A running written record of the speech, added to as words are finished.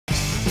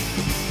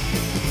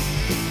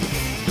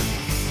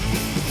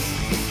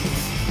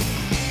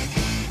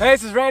Hey,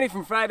 this is Randy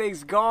from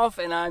Friday's Golf,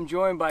 and I'm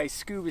joined by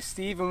Scuba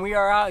Steve, and we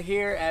are out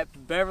here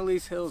at Beverly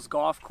Hills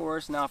Golf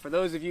Course. Now, for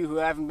those of you who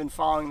haven't been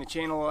following the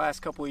channel the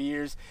last couple of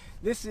years,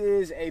 this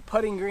is a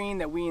putting green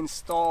that we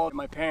installed at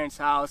my parents'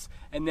 house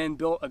and then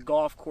built a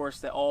golf course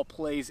that all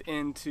plays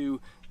into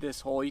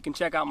this hole. You can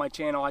check out my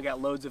channel, I got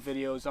loads of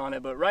videos on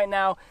it, but right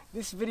now,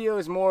 this video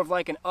is more of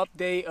like an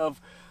update of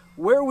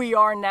where we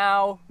are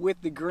now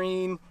with the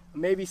green,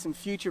 maybe some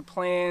future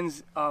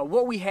plans,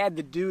 what we had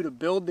to do to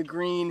build the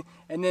green,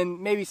 and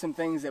then maybe some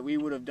things that we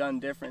would have done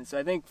different. So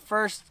I think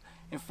first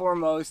and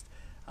foremost,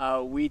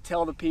 we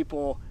tell the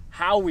people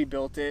how we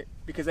built it,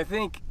 because I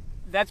think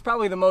that's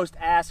probably the most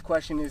asked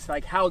question is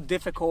like, how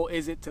difficult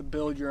is it to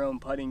build your own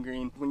putting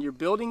green? When you're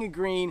building a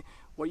green,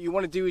 what you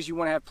want to do is you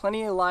want to have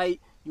plenty of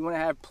light, you want to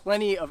have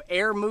plenty of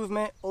air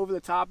movement over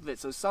the top of it.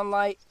 So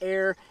sunlight,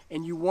 air,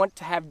 and you want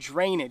to have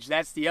drainage.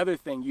 That's the other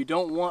thing. You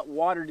don't want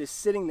water just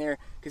sitting there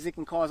because it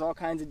can cause all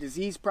kinds of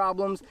disease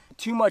problems.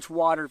 Too much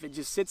water, if it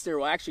just sits there,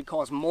 will actually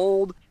cause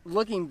mold.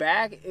 Looking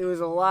back, it was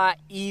a lot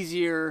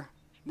easier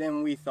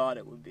than we thought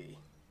it would be,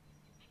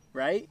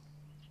 right?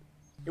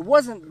 It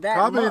wasn't that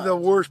Probably much. The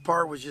worst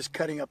part was just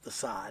cutting up the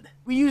sod.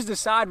 We used a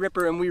sod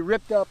ripper and we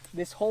ripped up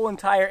this whole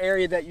entire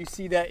area that you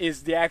see that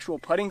is the actual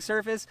putting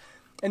surface.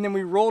 And then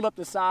we rolled up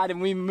the sod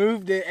and we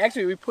moved it.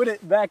 Actually, we put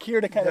it back here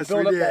to kind of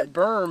build up that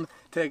berm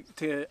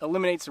to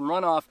eliminate some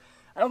runoff.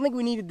 I don't think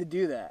we needed to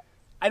do that.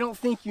 I don't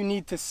think you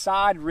need to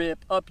sod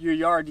rip up your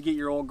yard to get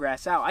your old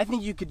grass out. I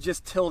think you could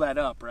just till that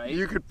up, right?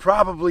 You could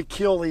probably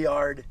kill the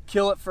yard.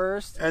 Kill it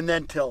first. And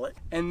then till it.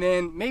 And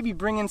then maybe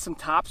bring in some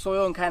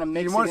topsoil and kind of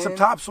mix it in. You want some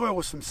topsoil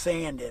with some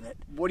sand in it.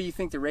 What do you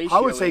think the ratio is?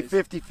 I would say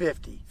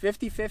 50-50.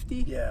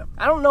 50-50? Yeah.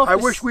 I don't know if I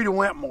wish we'd have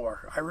went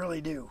more. I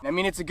really do. I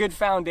mean, it's a good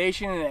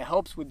foundation and it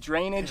helps with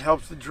drainage. It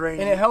helps the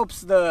drainage. And it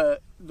helps the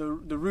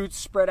roots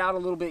spread out a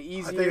little bit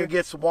easier. I think it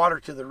gets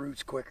water to the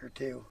roots quicker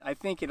too. I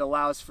think it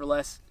allows for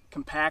less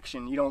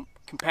compaction. You don't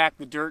compact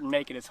the dirt and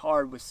make it as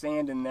hard with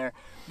sand in there.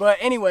 But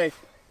anyway,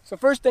 so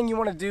first thing you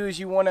want to do is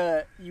you want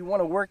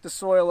to work the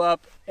soil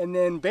up, and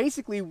then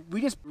basically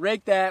we just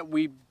raked that,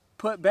 we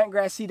put bent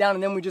grass seed down,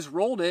 and then we just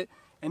rolled it,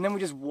 and then we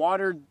just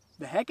watered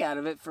the heck out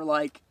of it for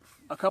like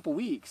a couple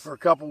weeks. For a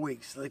couple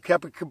weeks. They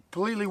kept it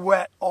completely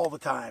wet all the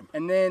time.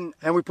 And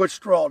we put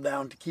straw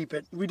down to keep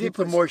it keep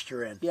the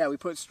moisture in. Yeah, we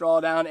put straw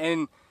down,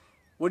 and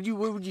what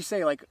would you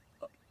say, like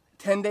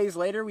 10 days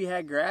later we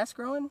had grass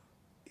growing?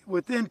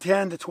 Within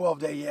 10 to 12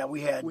 days, yeah,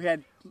 we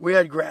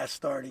had grass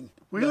starting.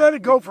 We let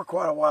it go for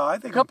quite a while. I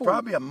think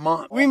probably a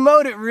month. We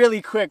mowed it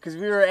really quick because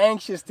we were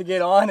anxious to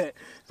get on it.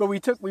 But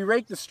we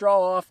raked the straw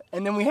off,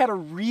 and then we had a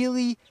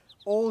really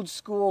old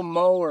school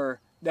mower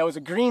that was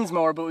a greens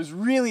mower, but it was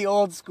really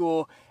old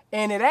school,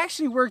 and it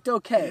actually worked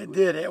okay. It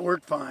did. It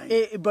worked fine.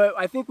 But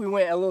I think we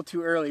went a little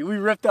too early. We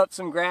ripped up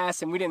some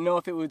grass, and we didn't know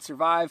if it would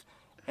survive,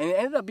 and it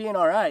ended up being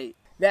all right.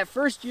 That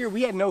first year,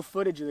 we had no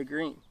footage of the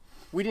green.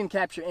 We didn't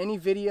capture any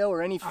video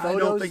or any photos. I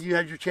don't think you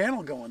had your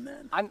channel going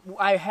then.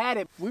 I had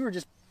it. We were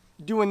just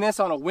doing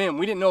this on a whim.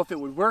 We didn't know if it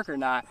would work or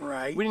not.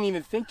 Right. We didn't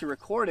even think to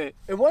record it.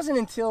 It wasn't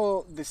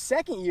until the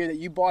second year that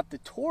you bought the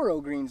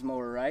Toro greens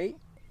mower, right?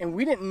 And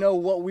we didn't know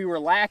what we were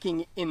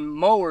lacking in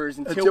mowers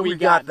until we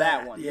got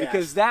that one. Yes.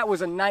 Because that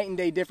was a night and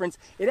day difference.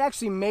 It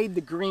actually made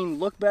the green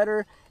look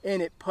better,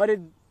 and it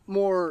putted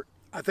more.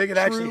 I think it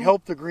actually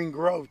helped the green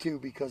grow too,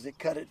 because it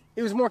cut it.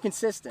 It was more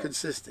consistent.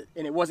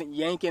 And it wasn't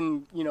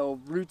yanking,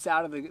 roots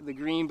out of the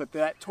green. But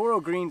that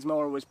Toro greens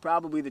mower was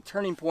probably the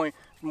turning point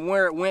from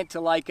where it went to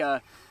like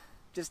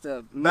just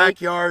a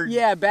backyard.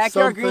 Yeah,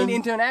 backyard green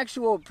into an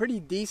actual pretty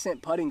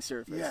decent putting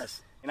surface.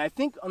 Yes. And I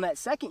think on that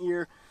second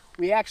year,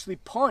 we actually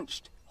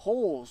punched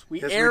holes.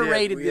 We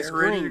aerated this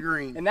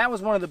green. And that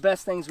was one of the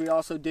best things we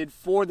also did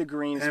for the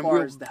green as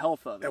far as the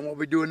health of it. And we'll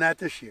be doing that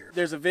this year.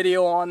 There's a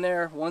video on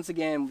there. Once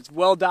again, it's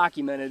well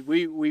documented.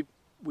 We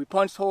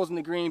punched holes in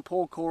the green,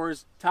 pulled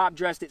cores, top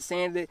dressed it,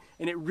 sanded it,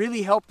 and it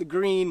really helped the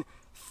green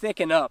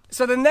thicken up.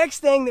 So the next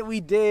thing that we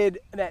did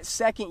that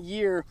second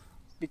year,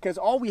 because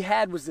all we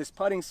had was this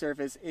putting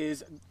surface,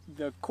 is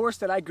the course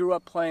that I grew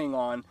up playing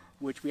on,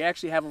 which we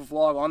actually have a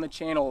vlog on the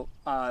channel.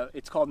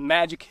 It's called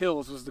Magic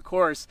Hills was the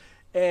course,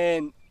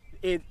 and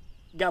it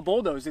got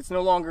bulldozed. It's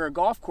no longer a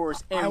golf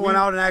course. And I went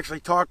out and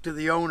actually talked to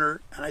the owner,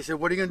 and I said,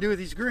 "What are you going to do with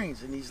these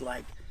greens?" And he's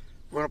like,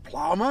 "We're going to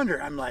plow them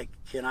under." I'm like,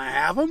 "Can I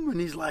have them?"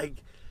 And he's like,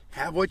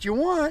 "Have what you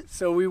want."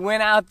 So we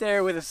went out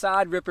there with a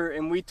sod ripper,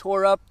 and we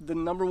tore up the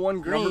number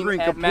one green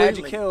at completely.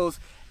 Magic Hills,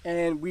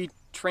 and we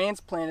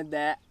transplanted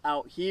that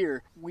out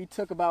here. We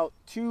took about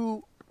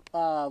 2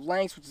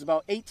 lengths, which is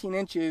about 18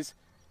 inches.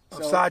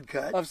 Of sod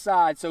cut. Of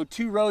sod. So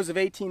 2 rows of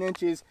 18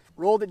 inches,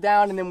 rolled it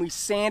down, and then we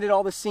sanded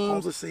all the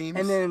seams.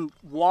 And then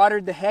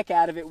watered the heck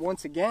out of it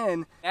once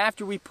again.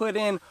 After we put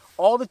in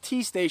all the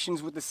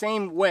T-stations with the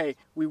same way,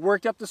 we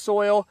worked up the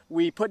soil,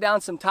 we put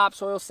down some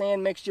topsoil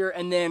sand mixture,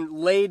 and then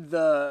laid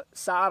the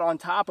sod on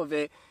top of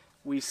it.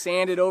 We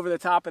sanded over the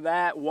top of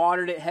that,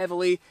 watered it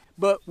heavily,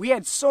 but we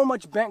had so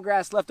much bent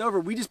grass left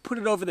over, we just put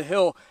it over the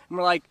hill, and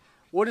we're like,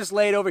 we'll just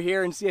lay it over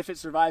here and see if it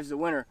survives the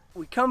winter.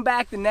 We come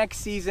back the next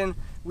season,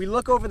 we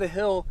look over the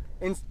hill,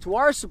 And to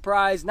our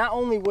surprise, not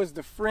only was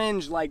the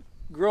fringe like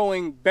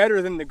growing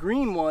better than the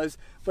green was,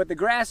 but the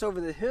grass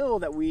over the hill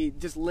that we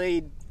just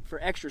laid for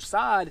extra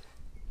sod,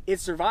 it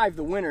survived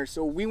the winter.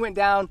 So we went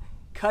down,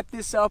 cut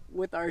this up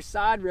with our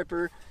sod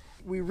ripper.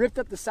 We ripped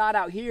up the sod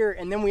out here,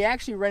 and then we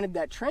actually rented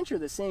that trencher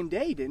the same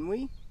day, didn't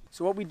we?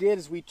 So what we did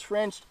is we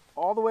trenched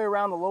all the way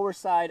around the lower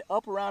side,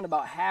 up around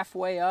about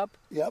halfway up.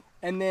 Yep.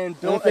 And then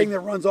the thing that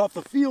runs off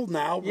the field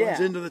now runs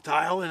into the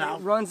tile and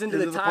out. It runs into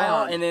the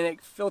tile and then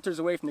it filters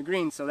away from the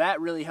green. So that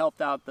really helped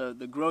out the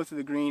growth of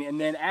the green. And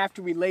then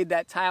after we laid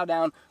that tile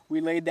down, we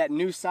laid that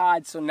new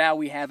sod. So now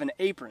we have an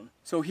apron.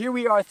 So here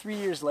we are 3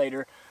 years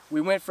later. We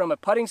went from a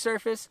putting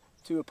surface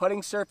to a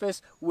putting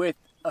surface with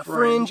a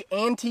fringe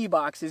and tee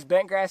boxes,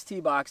 bent grass tee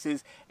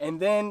boxes.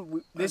 And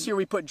then this year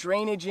we put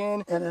drainage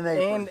in and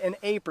an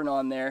apron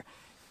on there.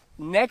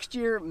 Next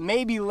year,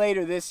 maybe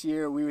later this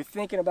year, we were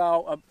thinking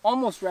about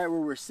almost right where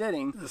we're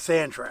sitting. The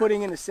sand trap.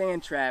 Putting in a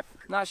sand trap.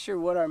 Not sure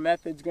what our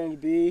method's going to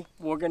be.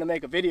 We're going to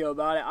make a video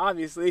about it,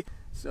 obviously.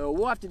 So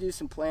we'll have to do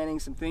some planning,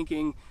 some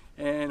thinking,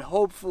 and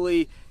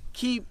hopefully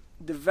keep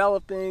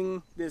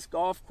developing this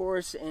golf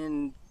course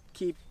and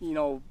keep,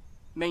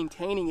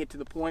 maintaining it to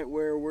the point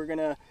where we're going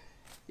to,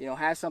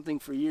 have something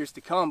for years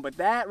to come. But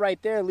that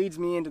right there leads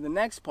me into the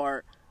next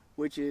part,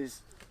 which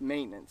is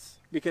maintenance.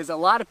 Because a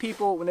lot of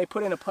people, when they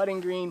put in a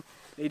putting green,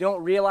 they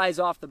don't realize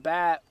off the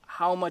bat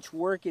how much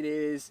work it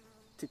is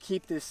to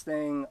keep this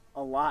thing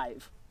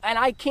alive. And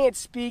I can't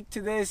speak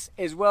to this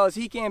as well as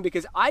he can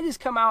because I just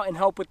come out and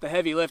help with the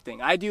heavy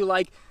lifting. I do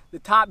like the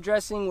top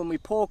dressing when we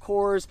pull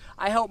cores.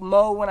 I help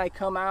mow when I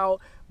come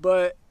out,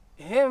 but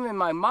him and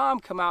my mom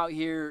come out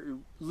here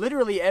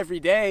literally every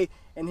day,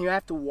 and you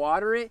have to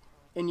water it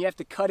and you have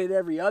to cut it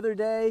every other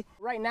day.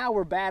 Right now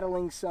we're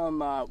battling some,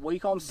 what do you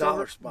call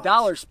them?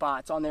 Dollar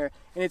spots on there.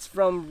 And it's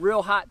from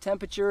real hot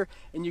temperature,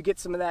 and you get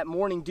some of that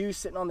morning dew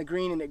sitting on the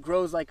green, and it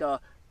grows like a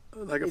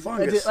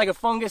fungus. Like a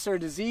fungus or a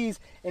disease,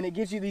 and it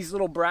gives you these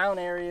little brown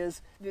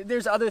areas.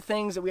 There's other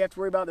things that we have to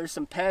worry about. There's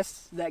some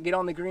pests that get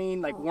on the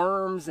green, like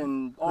worms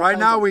and all Right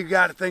now we've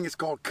got a thing that's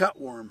called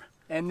cutworm.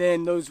 And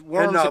then those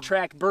worms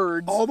attract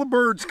birds. All the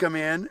birds come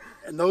in,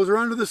 and those are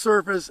under the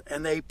surface,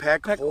 and they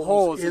peck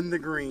holes in the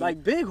green.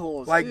 Like big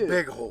holes, Like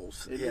big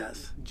holes,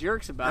 yes.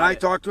 Jerks about and I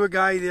talked to a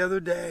guy the other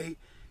day,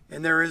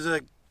 and there is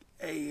a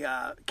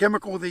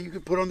chemical that you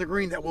can put on the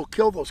green that will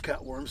kill those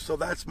cutworms, so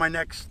that's my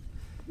next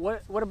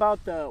What about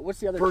what's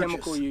the other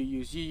chemical you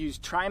use? You use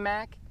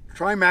Trimac?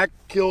 Trimac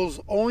kills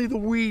only the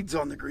weeds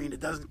on the green.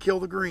 It doesn't kill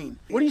the green.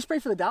 What do you spray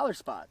for the dollar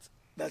spots?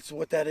 That's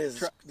what that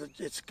is.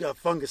 It's a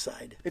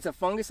fungicide. It's a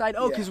fungicide?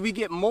 Oh, because we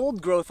get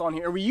mold growth on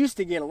here. We used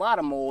to get a lot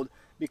of mold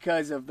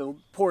because of the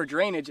poor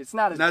drainage. It's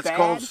not as bad. That's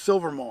called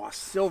silver moss.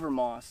 Silver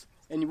moss.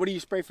 And what do you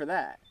spray for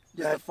that?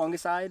 Just a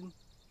fungicide?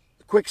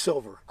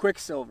 Quicksilver.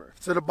 Quicksilver.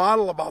 It's in a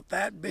bottle about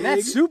that big. And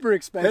that's super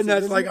expensive. And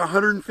that's like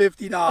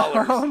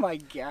 $150. Oh my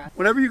God.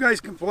 Whenever you guys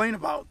complain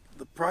about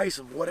the price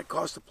of what it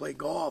costs to play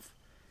golf,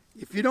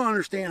 if you don't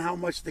understand how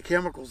much the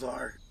chemicals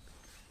are,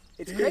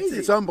 it's crazy.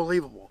 It's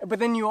unbelievable. But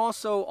then you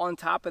also, on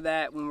top of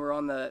that, when we're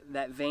on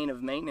that vein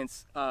of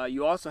maintenance,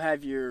 you also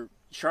have your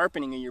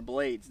sharpening of your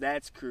blades.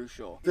 That's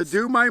crucial. To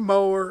do my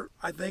mower,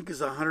 I think, is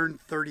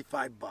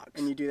 $135.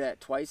 And you do that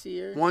twice a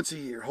year? Once a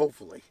year,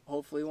 hopefully.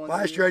 Hopefully once a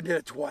Last year I did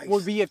it twice. Well,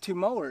 we have two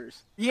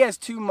mowers. He has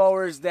two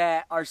mowers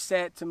that are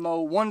set to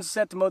mow. One's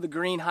set to mow the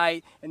green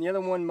height, and the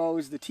other one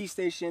mows the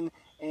T-station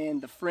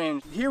and the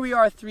fringe. Here we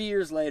are 3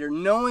 years later,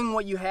 knowing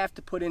what you have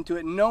to put into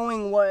it,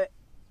 knowing what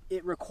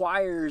it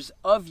requires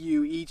of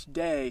you each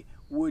day.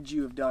 Would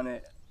you have done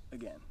it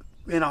again?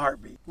 In a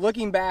heartbeat.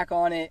 Looking back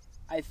on it,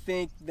 I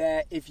think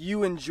that if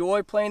you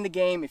enjoy playing the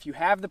game, if you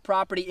have the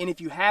property, and if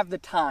you have the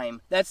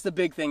time, that's the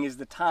big thing, is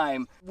the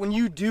time. When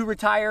you do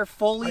retire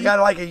fully, I got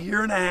like a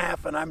year and a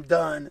half and I'm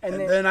done. And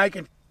then I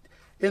can,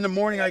 in the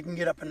morning I can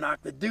get up and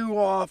knock the dew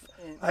off.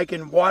 I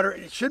can water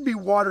it. It should be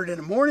watered in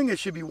the morning. It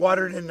should be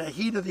watered in the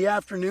heat of the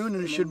afternoon,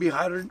 and it should be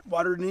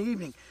watered in the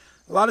evening.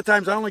 A lot of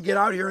times I only get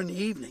out here in the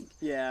evening.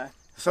 Yeah.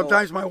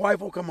 Sometimes my wife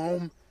will come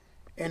home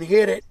and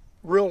hit it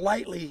real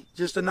lightly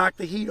just to knock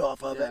the heat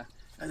off of it.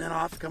 And then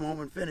I'll have to come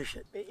home and finish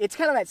it. It's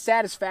kind of that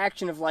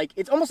satisfaction of like,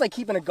 it's almost like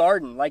keeping a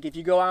garden. Like if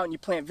you go out and you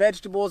plant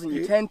vegetables and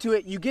you tend to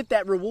it, you get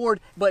that reward,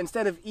 but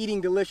instead of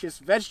eating delicious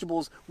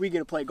vegetables, we get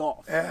to play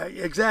golf.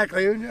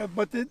 Exactly,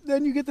 but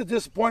then you get the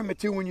disappointment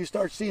too when you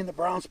start seeing the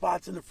brown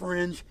spots in the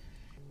fringe.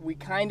 We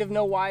kind of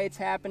know why it's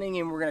happening,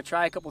 and we're going to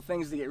try a couple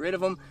things to get rid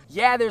of them.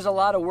 Yeah, there's a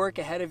lot of work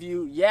ahead of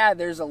you. Yeah,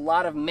 there's a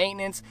lot of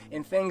maintenance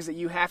and things that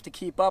you have to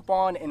keep up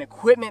on, and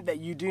equipment that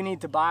you do need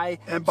to buy.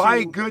 And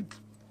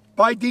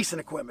buy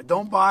decent equipment.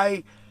 Don't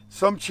buy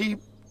some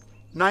cheap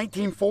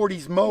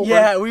 1940s mower.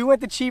 Yeah, we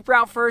went the cheap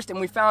route first, and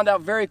we found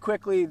out very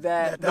quickly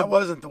that that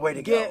wasn't the way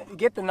to go.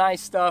 Get the nice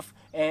stuff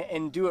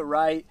and do it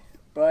right,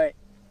 but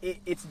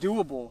it's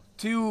doable.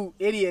 Two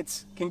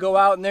idiots can go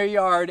out in their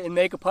yard and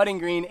make a putting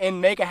green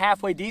and make a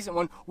halfway decent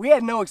one. We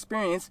had no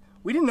experience.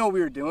 We didn't know what we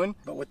were doing.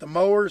 But with the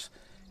mowers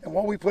and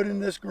what we put in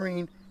this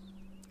green,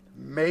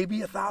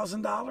 maybe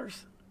 $1,000.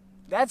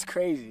 That's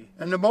crazy.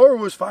 And the mower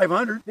was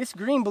 500. This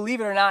green, believe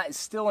it or not, is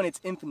still in its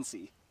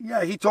infancy.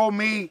 Yeah, he told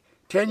me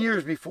 10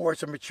 years before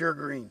it's a mature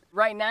green.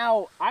 Right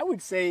now, I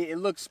would say it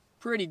looks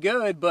pretty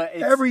good, but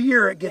every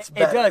year it gets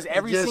better. It does,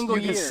 every single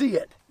year. You can see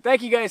it.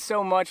 Thank you guys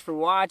so much for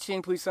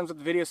watching. Please thumbs up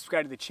the video,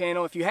 subscribe to the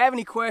channel. If you have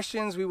any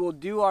questions, we will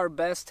do our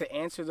best to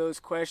answer those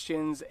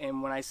questions.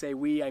 And when I say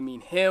we, I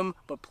mean him.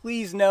 But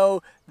please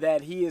know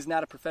that he is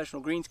not a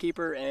professional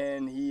greenskeeper,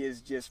 and he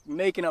is just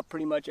making up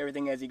pretty much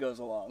everything as he goes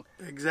along.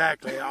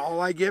 Exactly. All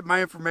I get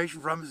my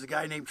information from is a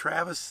guy named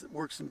Travis that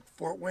works in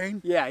Fort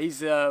Wayne. Yeah,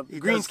 he's a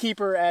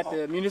greenskeeper at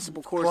the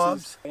municipal courses.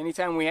 Clubs.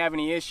 Anytime we have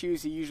any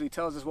issues, he usually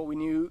tells us what we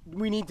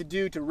need to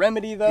do to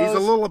remedy those. He's a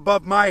little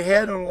above my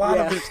head on a lot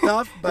of his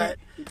stuff, but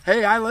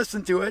hey, I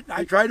listen to it.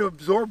 I try to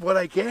absorb what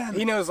I can.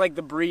 He knows like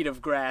the breed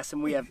of grass,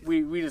 and we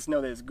just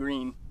know that it's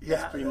green. Yeah,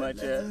 that's pretty much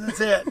it.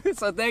 That's it.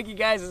 So thank you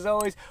guys as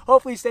always.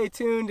 Hopefully stay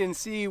tuned and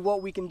see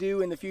what we can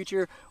do in the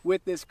future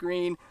with this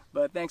green.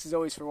 But thanks as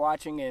always for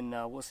watching, and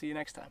we'll see you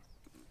next time.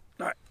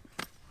 All right.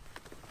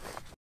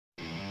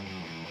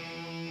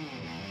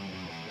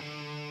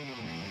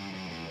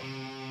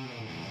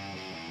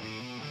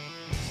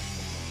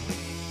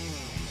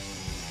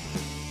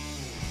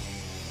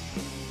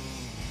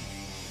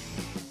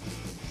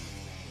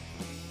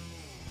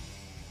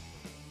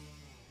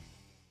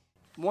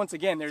 Once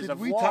again, there's a vlog. Did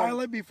we tile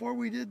it before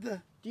we did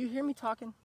the... Do you hear me talking?